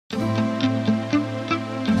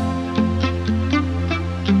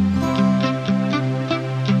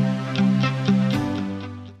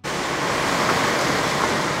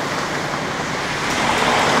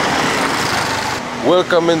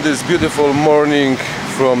Welcome in this beautiful morning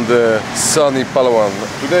from the sunny Palawan.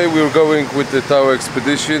 Today we're going with the Tao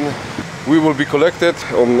expedition. We will be collected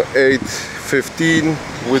on 8:15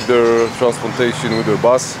 with their transportation with their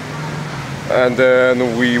bus, and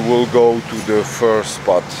then we will go to the first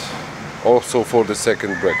spot, also for the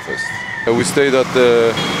second breakfast. We stayed at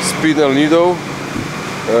the Spinal Nido.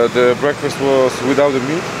 The breakfast was without the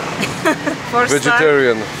meat.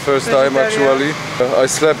 Vegetarian, first time actually. I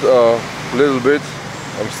slept a little bit.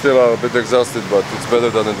 I'm still a bit exhausted, but it's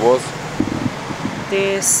better than it was.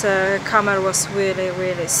 This camera was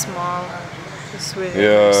really small. It's really,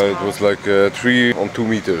 yeah, really small. It was like 3 on 2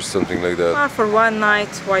 meters, something like that. Well, for one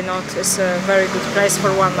night, why not? It's a very good place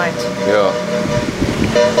for one night. Yeah.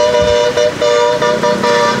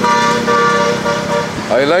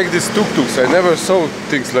 I like these tuk-tuks. I never saw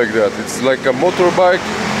things like that. It's like a motorbike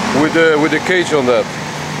with a cage on that.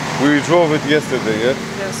 We drove it yesterday, yeah?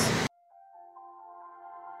 Yes.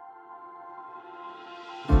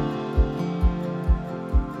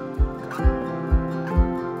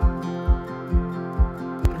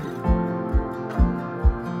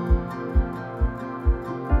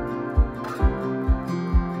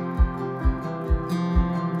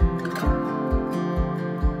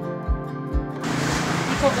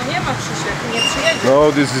 Nie ma, Krzysiek, nie przyjedzie.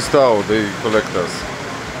 No, this is Tao. They collect us.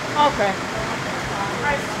 Okay.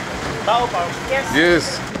 Tao Farm.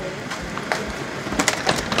 Yes.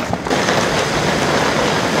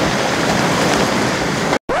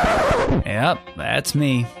 Yep, that's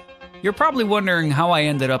me. You're probably wondering how I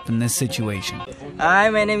ended up in this situation. Hi,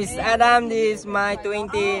 my name is Adam. This is my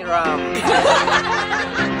 20 Ram.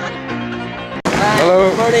 Hello.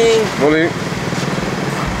 Good morning. Morning.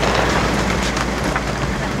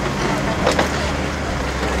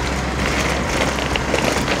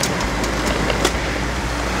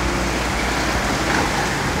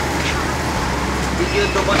 Did you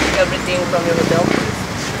double check everything from your hotel?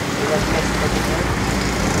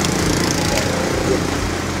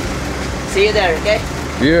 See you there, okay?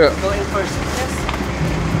 Yeah. Going first. Yes.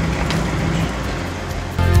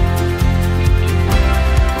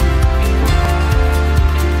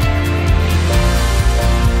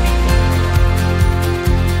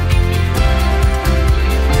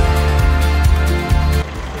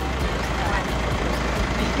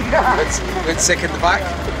 Went sick in the back.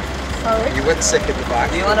 Sorry? You went sick in the back.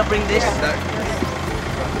 Do you want to bring this? No.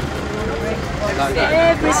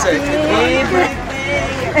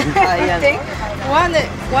 Everything. One.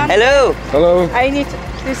 Hello. Hello. I need.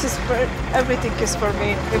 This is for everything is for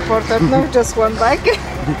me important. Not just one bag.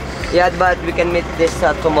 Yeah, but we can meet this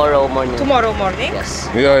tomorrow morning. Tomorrow morning. Yes.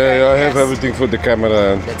 Yeah. I have Yes. everything for the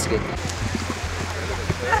camera. And That's good.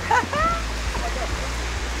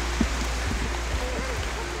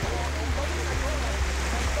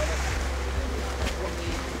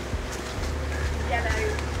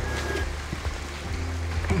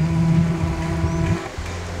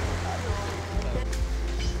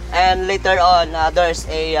 And later on, there's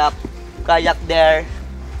a kayak there.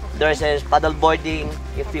 There's a paddle boarding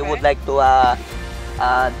if you would like to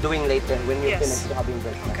doing later when you Yes. finish having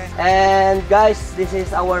breakfast. Okay. And guys, this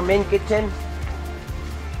is our main kitchen.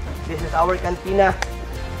 This is our cantina.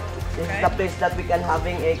 This is the place that we can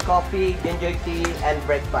having a coffee, ginger tea, and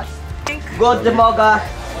breakfast. Good moga.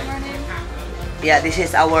 Yeah, this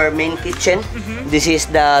is our main kitchen. This is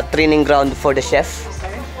the training ground for the chef.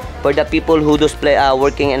 For the people who does play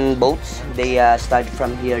working in boats, they start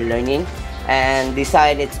from here learning. And this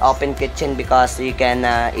side it's open kitchen because you can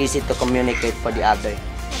easy to communicate for the other.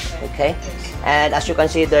 Okay. And as you can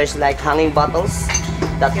see, there's like hanging bottles.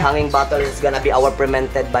 That hanging bottle is gonna be our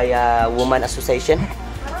fermented by Woman Association,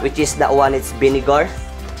 which is that one. It's vinegar,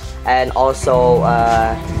 and also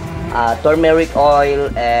turmeric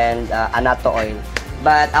oil and annatto oil.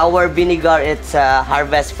 But our vinegar, it's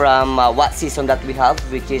harvest from what season that we have,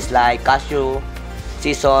 which is like cashew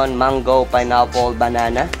season, mango, pineapple,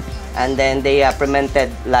 banana. And then they are fermented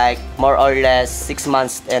like more or less 6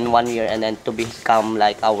 months and 1 year, and then to become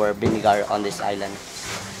like our vinegar on this island.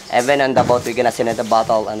 Even on the boat, we're gonna send it a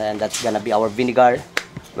bottle, and then that's gonna be our vinegar.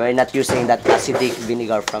 We're not using that acidic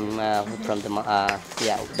vinegar from the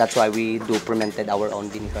yeah. That's why we do fermented our own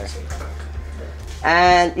vinegar.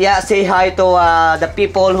 And yeah, say hi to the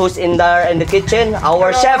people who's in there in the kitchen.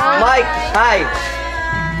 Our chef, Mike. Hi.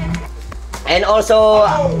 And also,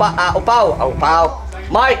 Upaw.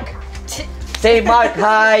 Mark. Say Mark,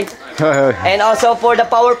 hi. And also for the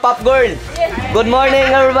Power Pop Girl. Good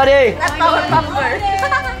morning, everybody. Power Pop Girl.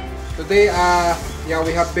 Today, yeah,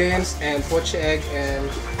 we have beans and poached egg and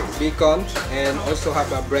bacon, and also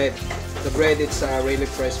have a bread. The bread, it's really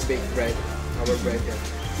fresh baked bread. Our bread. Yeah.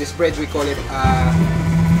 This bread we call it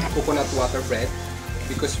coconut water bread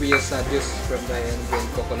because we use juice from the green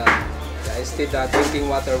coconut. Yeah, instead of drinking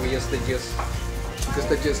water, we use the juice because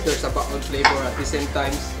the juice there's a bold flavor. At the same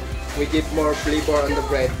time, we give more flavor on the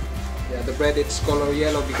bread. Yeah, the bread it's color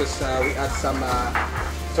yellow because we add some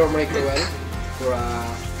turmeric oil for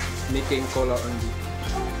making color only.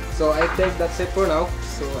 So I think that's it for now.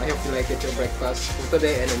 So I hope you like it your breakfast for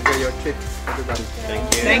today and enjoy your trip, everybody. Thank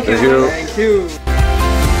you. Thank you. Thank you.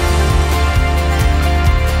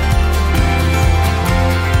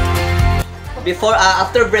 Before,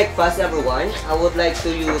 after breakfast, everyone, I would like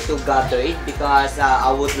you to gather it because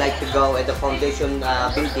I would like to go at the foundation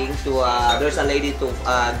building to, there's a lady to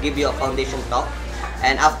give you a foundation talk.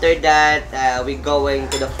 And after that, we going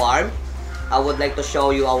to the farm. I would like to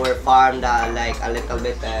show you our farm, like a little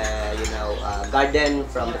bit, garden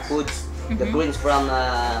from the foods, the greens from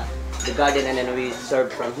the garden, and then we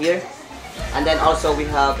serve from here. And then also we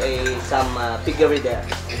have some piggery there,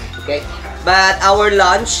 okay? But our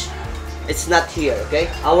lunch, it's not here, okay?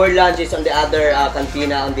 Our lunch is on the other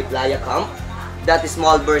cantina on the Playa Camp. That is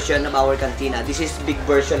small version of our cantina. This is big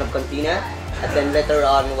version of cantina. And then later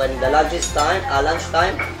on, when the lunchtime,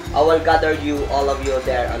 I will gather you, all of you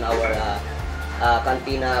there on our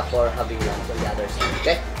cantina for having lunch on the other side,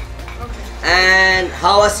 okay? And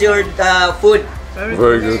how was your food?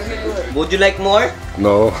 Very good. Would you like more?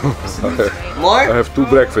 No. More? I have 2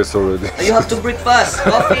 breakfasts already. You have to breakfast,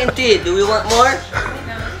 coffee and tea. Do you want more?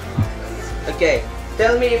 Okay.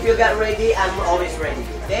 Tell me if you got ready. I'm always ready.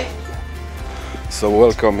 Okay? So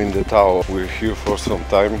welcome in the Tao. We're here for some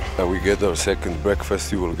time. We get our second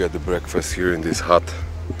breakfast. You will get the breakfast here in this hut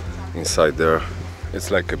inside there.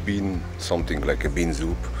 It's like a bean, something like a bean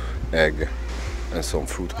soup, egg, and some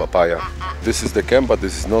fruit, papaya. This is the camp, but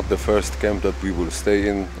this is not the first camp that we will stay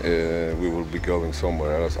in. We will be going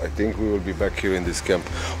somewhere else. I think we will be back here in this camp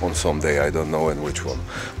on some day. I don't know in which one,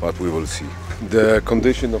 but we will see. The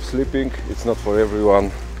condition of sleeping, it's not for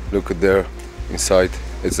everyone. Look at there, inside.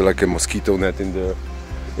 It's like a mosquito net in there.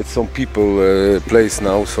 It's some people place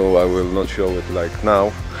now, so I will not show it like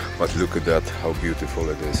now. But look at that, how beautiful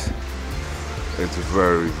it is. It's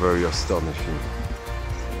very, very astonishing.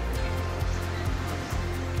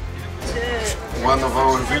 One of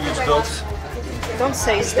our village dogs. Don't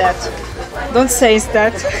say that. Don't say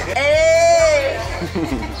that. Hey!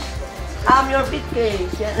 I'm your big cake.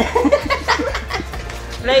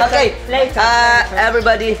 Later. Okay, Later.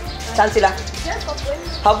 everybody, saan sila?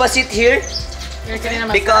 Have a seat here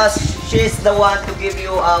because she's the one to give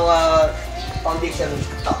you our foundation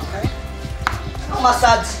talk.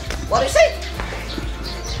 Massage. What is it?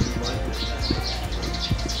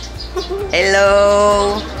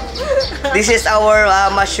 Hello. This is our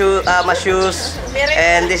masseuse,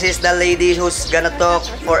 and this is the lady who's gonna talk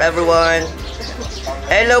for everyone.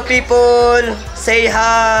 Hello, people. Say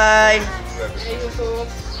hi.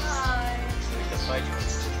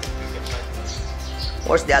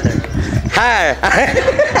 Where's the other? Hi.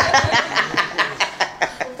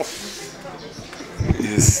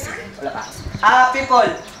 Yes. People,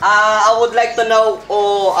 I would like to know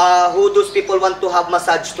who those people want to have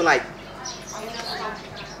massage tonight.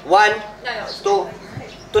 1, 2,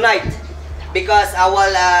 tonight. Because I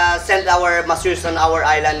will send our masseurs on our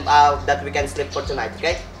island that we can sleep for tonight,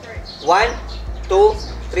 okay? 1, 2,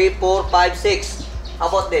 3, 4, 5, 6. How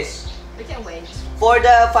about this? We can wait. For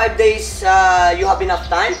the 5 days, you have enough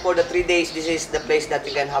time. For the 3 days, this is the place that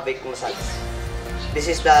you can have a massage. This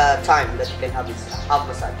is the time that you can have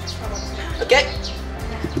massage. Okay?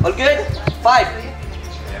 All good? 5.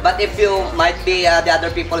 But if you might be the other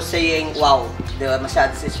people saying, wow, the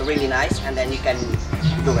massage is really nice, and then you can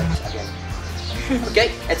do it again. Okay?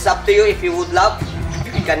 It's up to you. If you would love,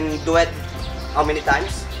 you can do it how many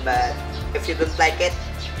times. But if you don't like it,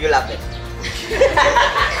 you love it.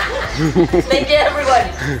 Thank you, everyone.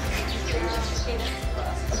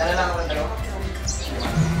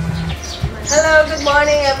 Hello, good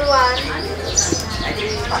morning everyone.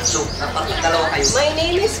 My My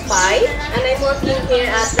name is Pai and I'm working here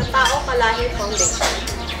at the Tao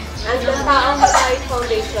Foundation. And the Tao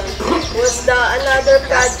Foundation was another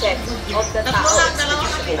project of the Tao.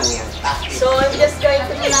 So I'm just going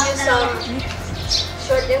to give you some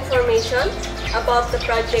short information about the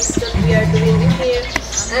projects that we are doing here,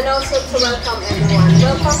 and also to welcome everyone.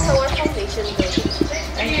 Welcome to our foundation building.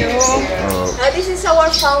 Thank you. This is our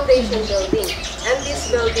foundation building, and this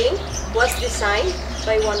building was designed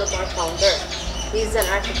by one of our founders. He's an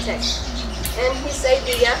architect, and his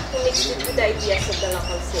idea, he mixed it with the ideas of the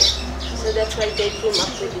locals here. So that's why they came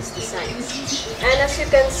up with these designs. And as you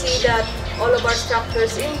can see that all of our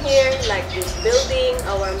structures in here, like this building,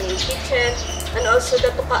 our main kitchen, and also the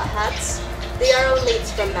tuka hats, they are all made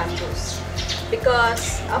from bamboos.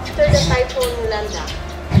 Because after the typhoon Landa,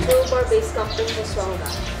 our base camp in Busuanga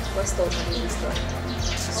was totally destroyed.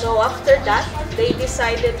 So after that, they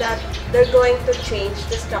decided that they're going to change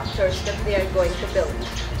the structures that they are going to build.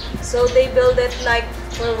 So they build it like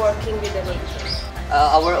we're working with the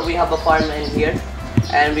nature. We have a farm in here,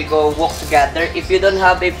 and we go walk together. If you don't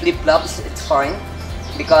have a flip-flops, it's fine,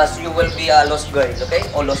 because you will be a lost girl, okay?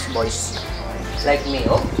 Or lost boys, like me.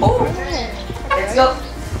 Oh, let's go.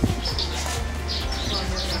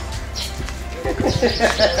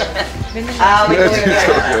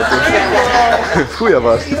 Chuja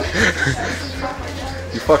was.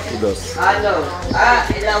 You fucked with us. No.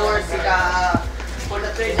 In our for the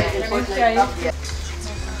third and fourth night up, yeah.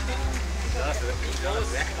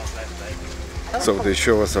 So they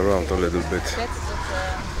show us around a little bit.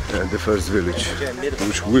 The first village,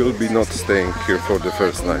 which will be not staying here for the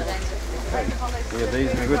first night. Yeah,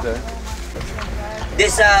 days be good, eh?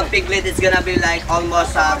 This piglet is gonna be like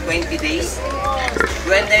almost 20 days.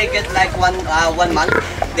 When they get like one month,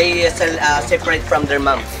 they separate from their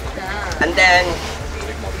moms. And then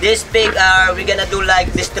this pig, we're gonna do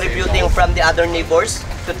like distributing from the other neighbors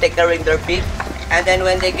to take care of their pig. And then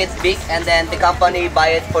when they get big, and then the company buy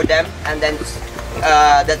it for them, and then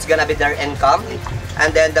that's gonna be their income.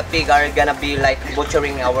 And then the pig are gonna be like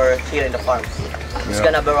butchering here in the farm. It's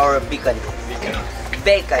gonna be our bacon.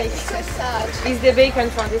 Bacon. Is the bacon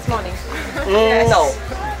from this morning? No.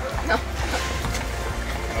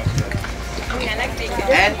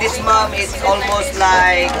 And this mom is almost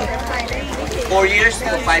like 4 years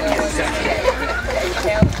to 5 years.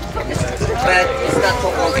 But it's not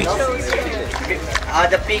too old, no?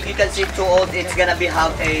 The pig, you can see too old, it's gonna be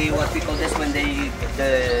have a, what we call this when they,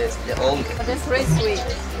 the old. That's very sweet.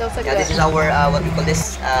 Those are Yeah, this is our, what we call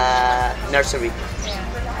this, nursery.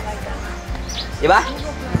 Diba?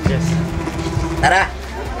 Yes.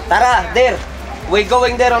 Tara, there. We're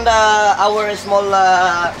going there on our small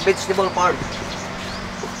vegetable farm.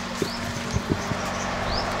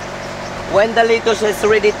 When the lettuce is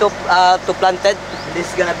ready to planted, this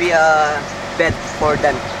is gonna be a bed for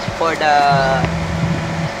them, for the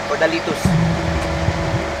lettuce.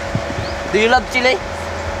 Do you love chili?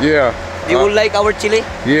 Yeah. Do you like our chili?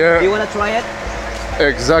 Yeah. Do you wanna try it?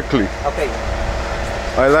 Exactly. Okay.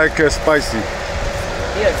 I like spicy.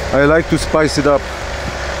 Here. I like to spice it up.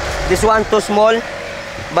 This one too small,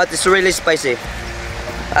 but it's really spicy.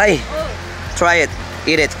 Ay, try it,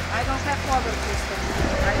 eat it. I don't have water, Kristen.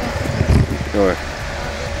 No.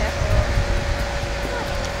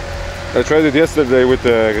 I tried it yesterday with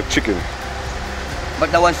chicken.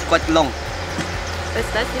 But the one's quite long.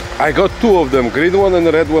 That's it. I got two of them, green one and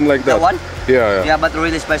the red one like that. That one? Yeah. Yeah, but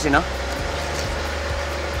really spicy, no?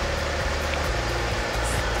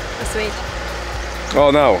 Sweet. Oh,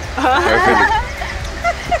 now. I feel it.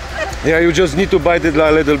 Yeah, you just need to bite it a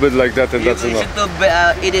little bit like that and that's You enough.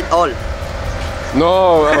 should eat it all.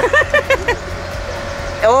 No,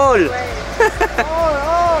 All!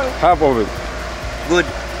 half of it. Good.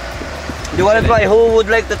 Do you want to try? Who would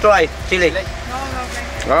like to try chili?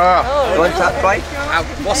 Ah, You want to try?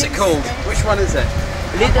 What's it called? Which one is it?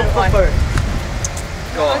 Little pepper.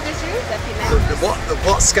 God.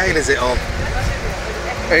 What scale is it on?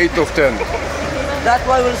 8 of 10. That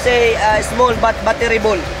one will say small but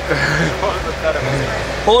batteryable.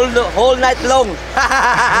 whole night long.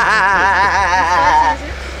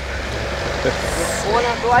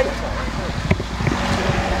 Wanna try?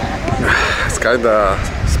 It's kinda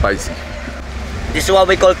spicy. This is what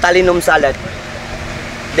we call talinum salad.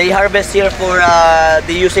 They harvest here for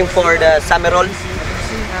they using for the summer roll.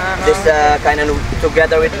 This kind of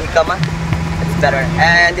together with ikama. It's better.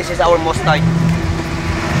 And this is our mustard.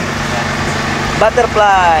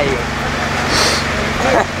 Butterfly.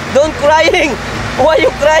 Don't crying. Why are you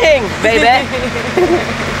crying, baby?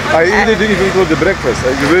 I eat it even for the breakfast.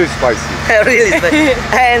 It's really spicy. Really spicy.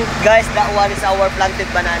 And guys, that one is our planted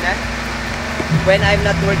banana. When I'm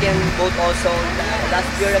not working boat also last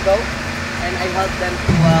year ago, and I helped them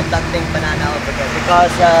to planting banana over there because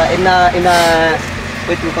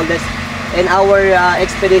what we call this? In our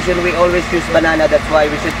expedition, we always use banana. That's why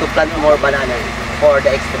we should to plant more banana for the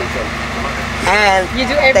expedition. And You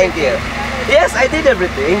do thank you. Yes, I did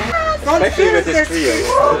everything. Especially with this trio.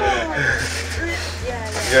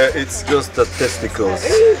 Yeah, it's just the testicles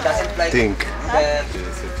Doesn't like thing.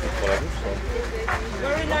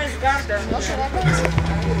 Very nice garden.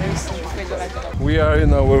 We are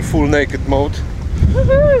in our full naked mode.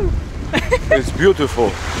 It's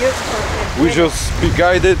beautiful. Beautiful. We just be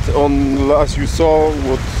guided on, as you saw,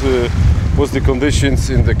 what was the conditions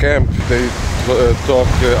in the camp. They talk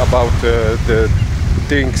about the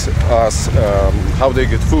things as how they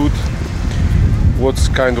get food, what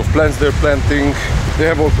kind of plants they're planting. They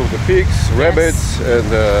have also the pigs, rabbits,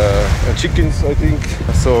 and chickens, I think.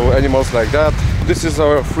 So animals like that. This is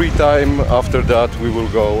our free time. After that, we will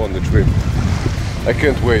go on the trip. I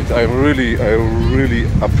can't wait. I really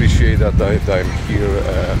appreciate that I'm here.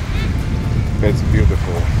 It's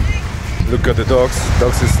beautiful. Look at the dogs.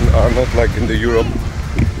 Dogs are not like in the Europe.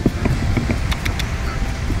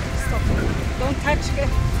 Stop. Don't touch it.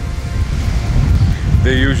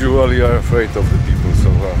 They usually are afraid of the people.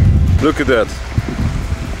 So look at that.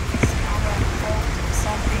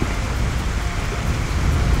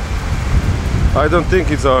 I don't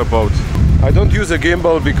think it's our boat. I don't use a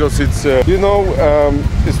gimbal because it's, you know,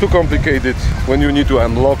 it's too complicated when you need to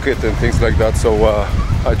unlock it and things like that. So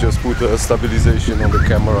I just put a stabilization on the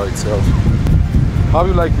camera itself. How do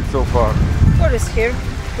you like it so far? What is here?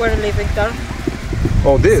 We're living there.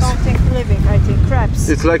 Oh, this? Something living, I think, crabs.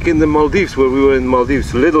 It's like in the Maldives, where we were in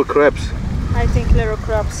Maldives, little crabs. I think little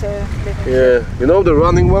crabs living. Yeah, you know the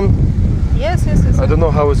running one? Yes, yes, yes. I don't know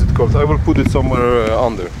how is it called. I will put it somewhere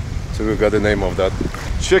under, so we got the name of that.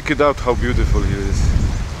 Check it out, how beautiful it is.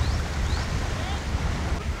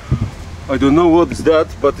 I don't know what's that,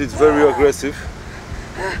 but it's very aggressive.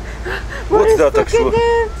 What's that actually?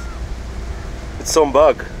 It's some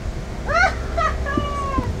bug.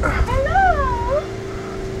 Hello.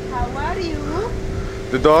 How are you?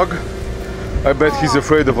 The dog? I bet he's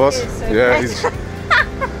afraid of us. He's Yeah, afraid. he's.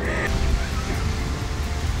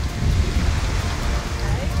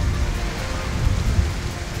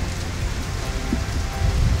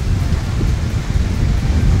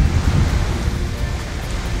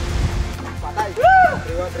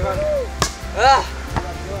 Ah!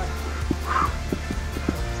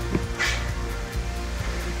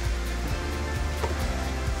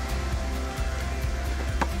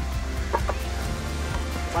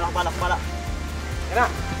 Palak. Kena.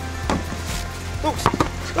 Tuks.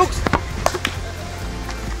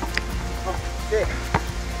 Okay.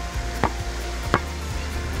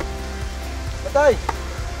 Patay.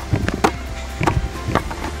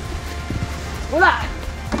 Mula.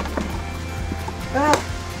 Ah.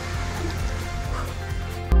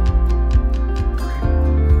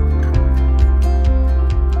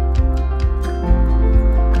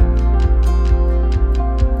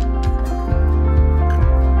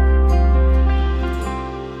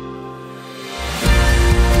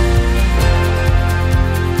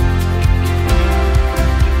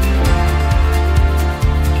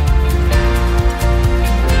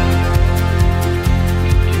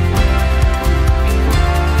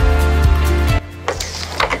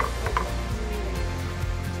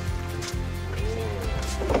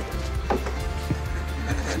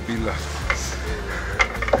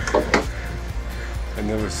 I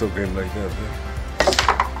never saw a game like that.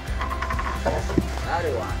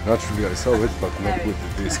 Naturally I saw it, but not with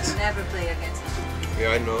the discs. Never play against them.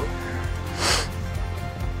 Yeah, I know.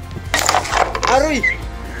 Aroy!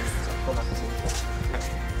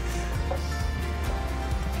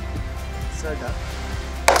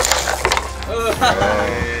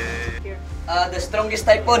 The strongest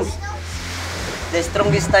typhoon. The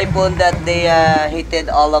strongest typhoon that they hit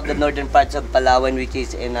all of the northern parts of Palawan, which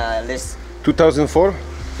is in less 2004?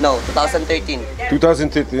 no 2013.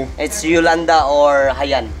 2013. It's Yolanda or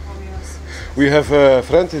Haiyan. We have a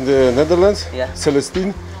friend in the Netherlands, Yeah.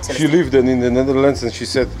 Celestine. She Celestine. lived then in the Netherlands and she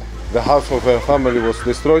said the house of her family was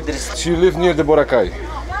destroyed. She lived near the Boracay.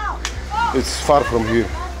 It's far from here.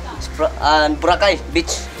 And Boracay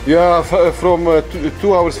Beach. Yeah, from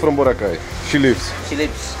 2 hours from Boracay. She lives. She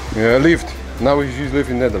lives. Yeah, lived. Now she lives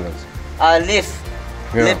in Netherlands. Live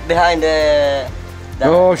Yeah. behind the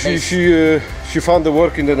No, place. she found the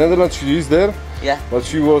work in the Netherlands. She is there. Yeah. But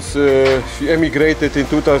she emigrated in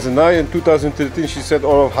 2009 and 2013 she said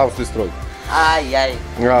all of house destroyed.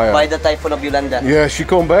 Yeah. By the typhoon of Yolanda. Yeah, she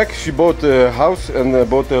come back, she bought a house and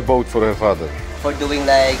bought a boat for her father. For doing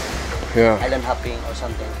like Yeah. island hopping or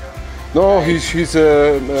something. No, he's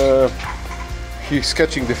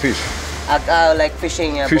catching the fish. Like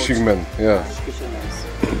fishing. Fishing man, yeah.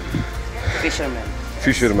 Fisherman.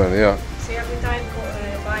 Fisherman, yeah. See, every time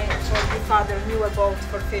buying for the father new a boat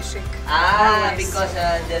for fishing. Always. Because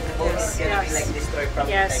the boat is gonna be Yes. like destroyed from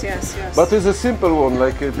Yes, the typhoon. yes, yes. But it's a simple one,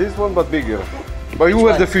 like this one, but bigger. But you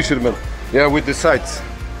were one? the fisherman. Yeah, with the sides.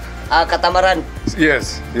 Catamaran.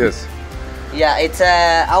 Yes, yes. Yeah, it's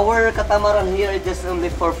our catamaran here is just only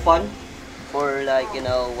for fun. For like, you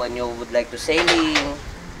know, when you would like to sailing,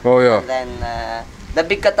 Oh yeah. And then the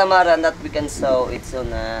big catamaran that we can saw, it's on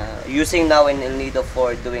using now in El Nido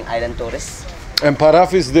for doing island tourists. And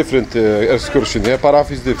Paraf is different excursion. Yeah, Paraf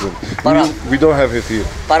is different. Paraf. We don't have it here.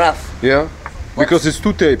 Paraf. Yeah, because it's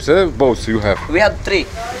two tapes. Boats you have. We have three.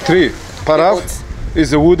 Three. Paraf boats.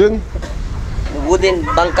 is a wooden. Wooden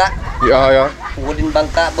bangka. Yeah. Wooden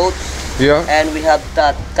bangka boats. Yeah. And we have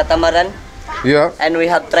catamaran. Yeah. And we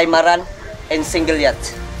have trimaran and single yacht.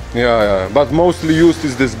 Yeah. But mostly used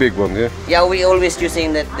is this big one. Yeah. Yeah, we always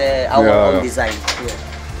using our own design here,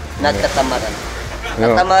 not catamaran.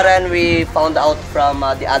 Yeah. Catamaran we found out from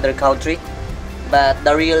the other country, but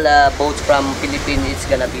the real boats from Philippines it's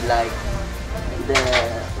gonna be like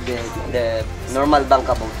the normal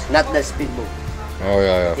bangka boat, not the speedboat. Oh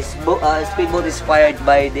yeah. Speedboat is inspired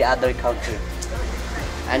by the other country,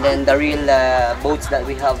 and then the real boats that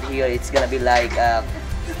we have here it's gonna be like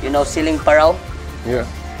sailing parao. Yeah.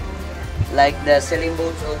 Like the sailing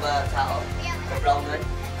boats of Tao, brown one.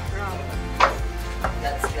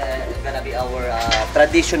 That's gonna be our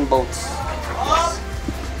tradition boats.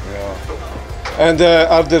 Yeah. And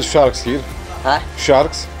are there sharks here? Huh?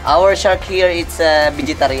 Sharks? Our shark here it's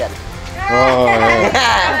vegetarian. Oh,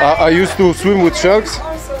 yeah. I used to swim with sharks.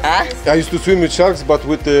 Huh? I used to swim with sharks, but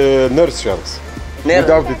with nurse sharks, Nurse.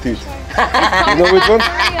 without the teeth. You know which one?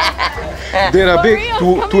 They are big,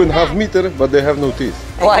 2.5 meters, but they have no teeth.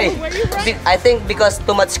 Why? I think because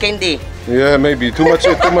too much candy. Yeah, maybe too much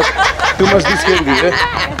this candy. Yeah?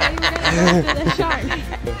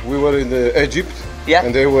 We were in Egypt, Yeah.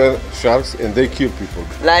 and they were sharks, and they kill people.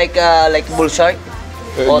 Like bull shark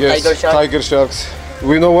or Yes, tiger shark. tiger sharks.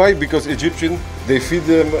 We know why? Because Egyptian, they feed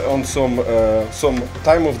them on some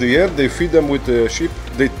time of the year. They feed them with a ship.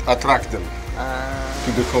 They attract them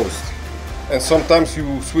to the coast. And sometimes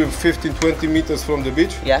you swim 15-20 meters from the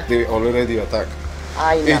beach. Yeah. They already attack.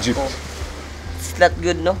 Ay, Egypt. nako. It's not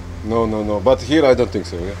good, no? No. But here I don't think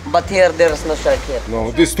so. Yeah. But here there's no shark here.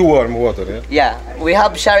 No, this is too warm water. Yeah. Yeah, we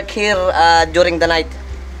have shark here during the night.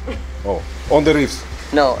 Oh, on the reefs.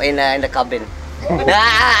 No, in the cabin.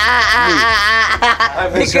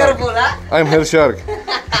 Be shark. careful, huh? I'm her shark.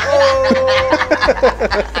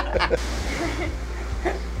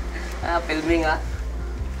 Filming, huh?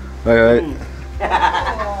 Aye.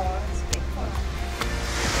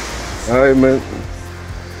 Hi, man.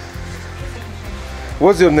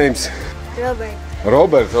 What's your names? Robert.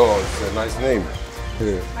 Robert. Oh, it's a nice name.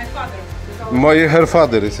 Yeah. Her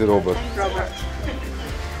father is Robert. Robert.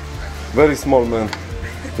 Very small man,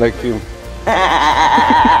 like him.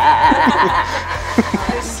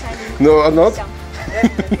 No, not?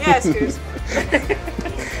 Yes, Chris.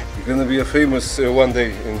 You're gonna be a famous one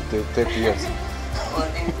day in 30 years.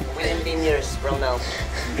 Within 10 years from now.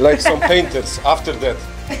 Like some painters after that,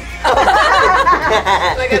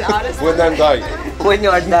 Like an artist. when I die. When you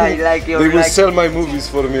are dying, like you're They will like, sell my movies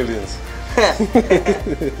for millions.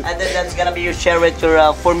 and then that's gonna be you share it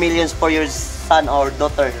your 4 millions for your son or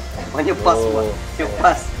daughter when you pass. Oh. You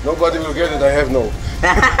pass. Nobody will get it, I have no.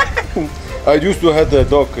 I used to have a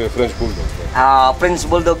dog, French Bulldog. Prince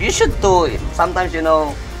Bulldog, you should too. Sometimes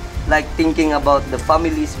like thinking about the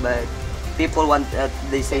families, but people want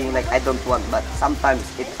they saying like I don't want, but sometimes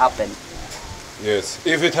it happens. Yes,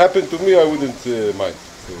 if it happened to me, I wouldn't mind.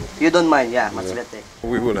 So You don't mind, yeah, much better.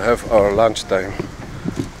 we will have our lunch time.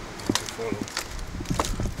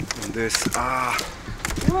 And this,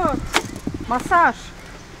 Look, massage.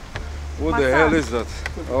 what the hell is that?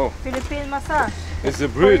 Oh, Philippine massage. it's a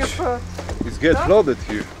For your bridge. foot. It's get flooded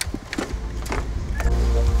here.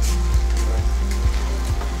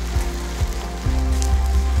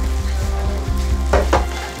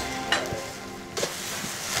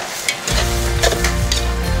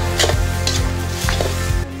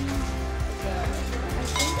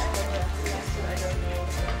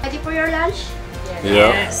 Ready for your lunch?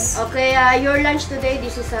 Yeah. Okay, your lunch today,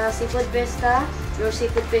 this is a seafood pesta. Your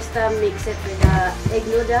seafood pesta mix it with egg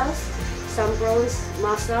noodles, some prawns,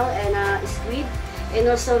 mussel, and squid. And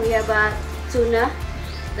also we have tuna.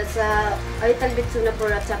 That's a little bit tuna for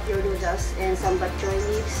top your noodles and some bok choy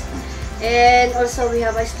leaves. And also we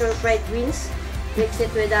have a stir-fried greens. Mix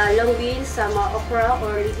it with long beans, some okra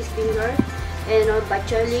or lettuce finger, and bok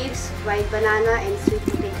choy leaves, fried banana, and sweet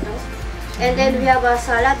potato. And then we have a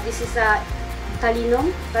salad. This is a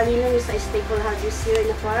talinong. Talinong is a staple harvest here in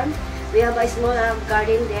the farm. We have a small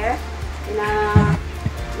garden there in a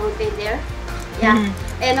mountain there. Yeah.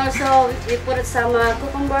 And also we put some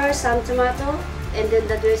cucumber, some tomato, and then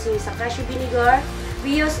the dressing is a cashew vinegar.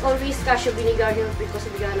 We use always cashew vinegar here because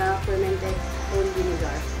we're gonna fermented own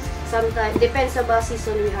vinegar. Sometimes depends on the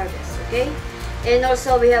season we harvest. Okay. And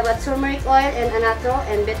also we have a turmeric oil and anato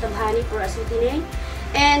and bit of honey for a sweetening.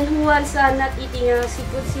 And who wants not eating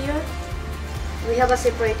seafoods here? We have a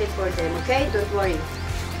separated for them, okay? Don't worry.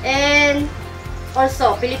 And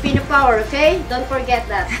also, Filipino power, okay? Don't forget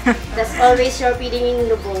that. That's always your feeding in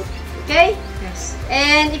the boat, okay? Yes.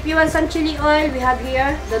 And if you want some chili oil, we have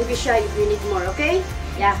here. Don't be shy if you need more, okay?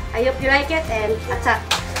 Yeah, I hope you like it and attack.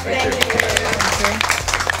 Thank you.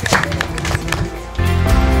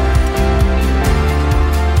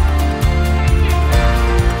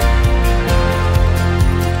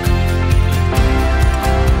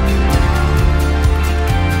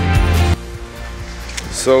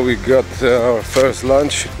 So we got our first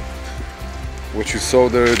lunch. What you saw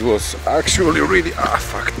there, it was actually really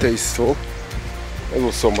tasteful. It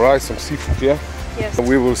was some rice, some seafood, yeah? Yes.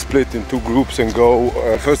 We will split in 2 groups and go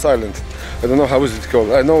first island. I don't know how is it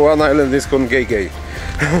called. I know one island is called Gay.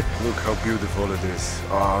 Look how beautiful it is.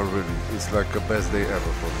 Ah, really, it's like the best day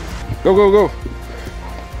ever for me. Go, go, go!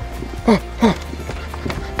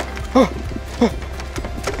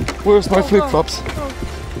 Where's my flip-flops?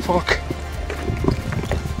 Fuck.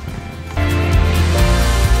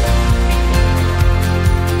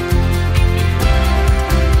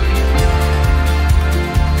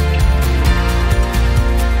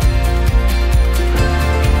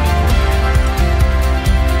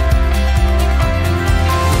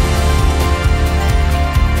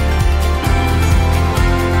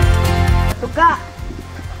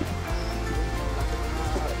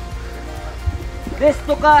 This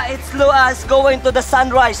tuka, it's going to the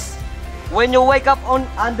sunrise. When you wake up on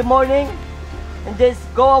the morning, and just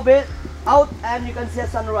go a bit out and you can see a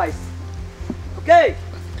sunrise. Okay,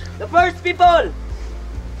 the first people.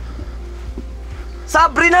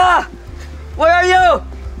 Sabrina, where are you?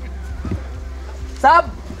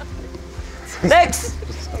 Sab. Next.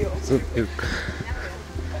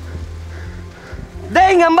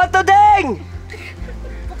 Ding, I'm about to ding.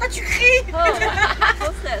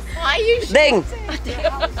 Why you Ding.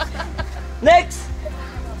 Next.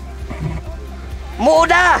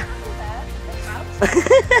 Muda.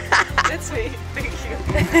 That's me. Thank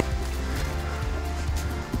you.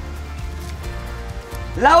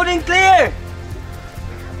 Loud and clear.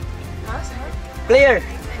 Clear.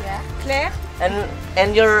 Yeah. Claire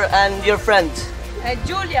And your friend. and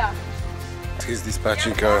Julia. He's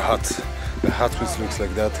dispatching our hut. The hut which looks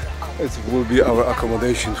like that. It will be our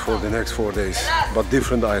accommodation for the next 4 days, but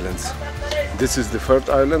different islands. This is the 3rd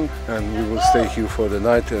island and we will stay here for the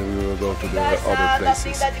night and we will go to the other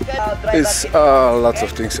places. It's lots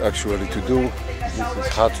of things actually to do. This is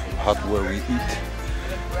hut where we eat.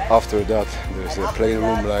 After that there's a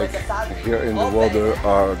playroom, like here in the water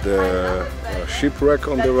are the shipwreck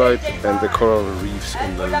on the right and the coral reefs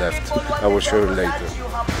on the left. I will show you later.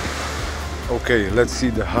 Okay, let's see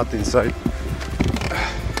the hut inside.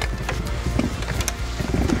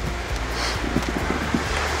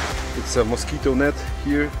 It's a mosquito net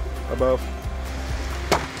here above,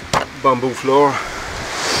 bamboo floor.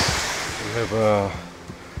 We have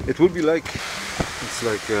it will be like, it's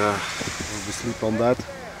like we sleep on that,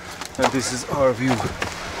 and this is our view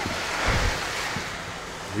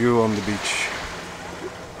on the beach,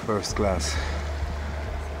 first class.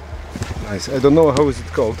 Nice. I don't know how is it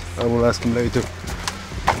called. I will ask him later.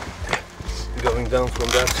 Going down from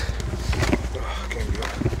that. Oh, can't go.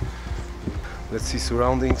 Let's see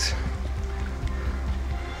surroundings.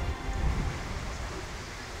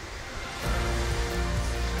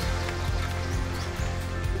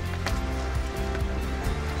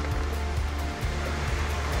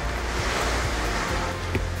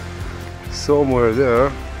 Somewhere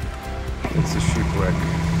there, it's a shipwreck.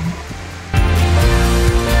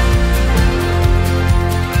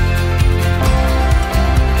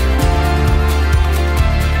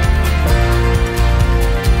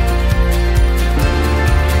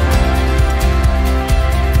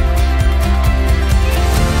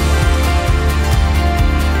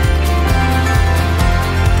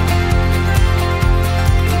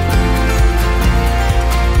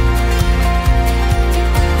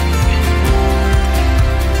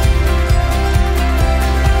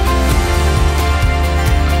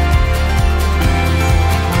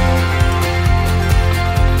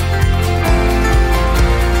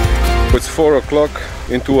 It's 4 o'clock.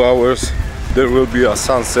 In 2 hours there will be a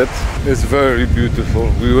sunset. It's very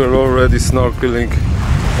beautiful. We were already snorkeling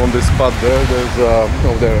on the spot there. There's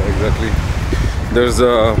oh, there exactly. There's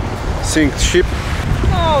a sinked ship.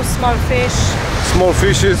 Oh, small fish. Small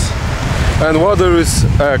fishes, and water is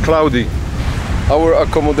cloudy. Our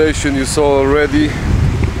accommodation you saw already.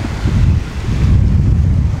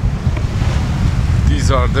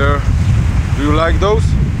 These are there. Do you like those?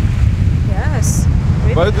 Yes.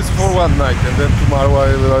 with. But it's for one night, and then tomorrow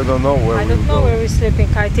I don't know where I we'll don't know go. where we're sleeping.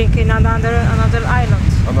 I think in another island.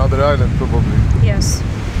 Another island, probably. Yes.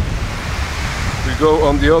 We go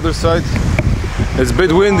on the other side. It's a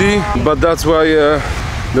bit windy, but that's why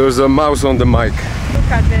there's a mouse on the mic.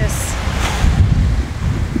 Look at this.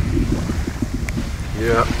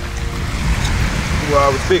 Yeah.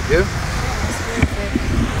 Wow, it's big, yeah?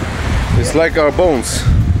 It's like our bones.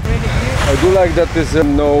 Really beautiful. I do like that there's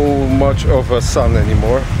no much of a sun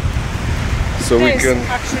anymore. So we Today is can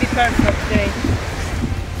actually perfect day.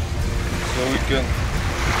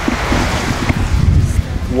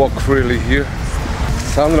 walk freely here.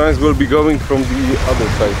 Sunrise will be going from the other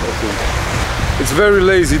side, I think. It's a very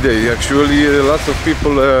lazy day actually. Lots of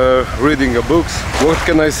people reading books. What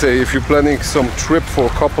can I say? If you're planning some trip for a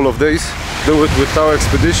couple of days, do it with Tao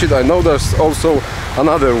Expedition. I know there's also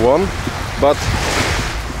another one, but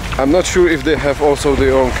I'm not sure if they have also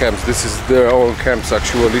their own camps. This is their own camps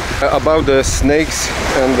actually. About the snakes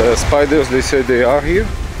and the spiders, they say they are here.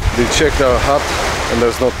 They checked our hut and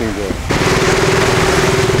there's nothing there.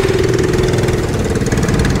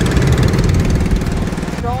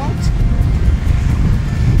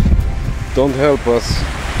 Don't help us.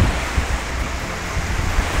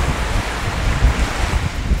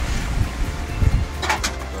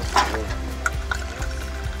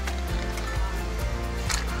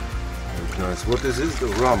 Nice. What is this? The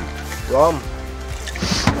rum. Rum.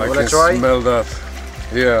 I Wanna can try? smell that.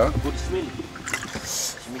 Yeah. Good smell.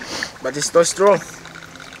 But it's so strong.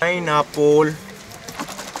 Pineapple.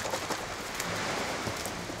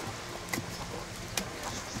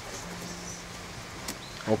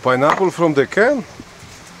 Oh, pineapple from the can?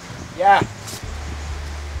 Yeah.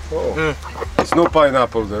 Oh. It's no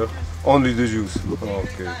pineapple there. Only the juice. Oh,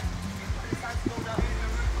 okay.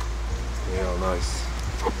 Yeah, nice.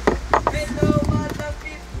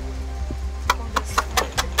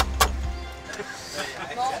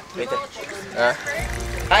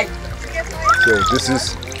 Hi. So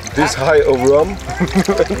this high of rum.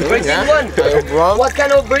 Virgin one. What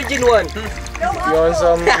kind of virgin one? You want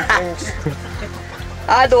some things?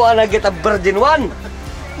 I don't wanna get a virgin one.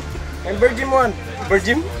 And virgin one.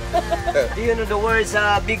 Virgin? Do you know the words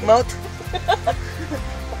big mouth?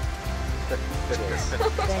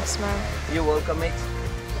 Thanks, man. You're welcome, mate.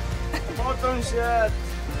 Bottom shot.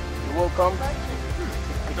 You're welcome.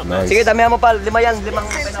 Nice. Sige, damihan mo pa. 5 yan. 5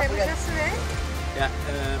 pineapple yan.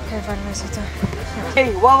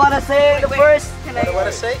 Hey, what wanna say the first? What do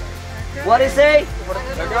I say? What do you say?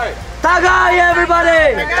 Tagay,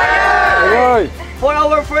 everybody! Alright. For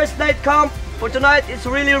our first night camp, for tonight, it's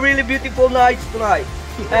really, really beautiful night tonight.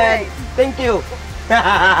 And thank you.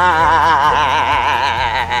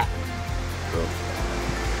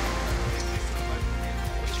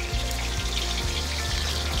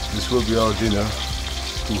 This will be our dinner.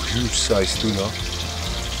 2 huge size tuna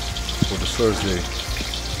for the first day.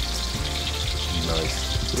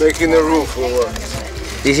 Nice. Making a room for what?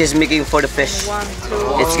 This is making for the fish. 1,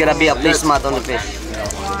 2. It's gonna be a placemat on the fish.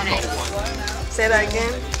 Say that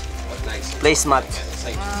again. Placemat.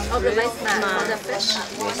 Oh, the nice mat for the fish.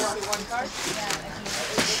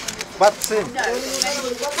 What's in?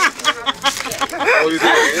 Oh, you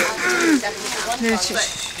doing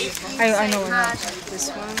it? I know. This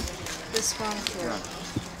one. This one.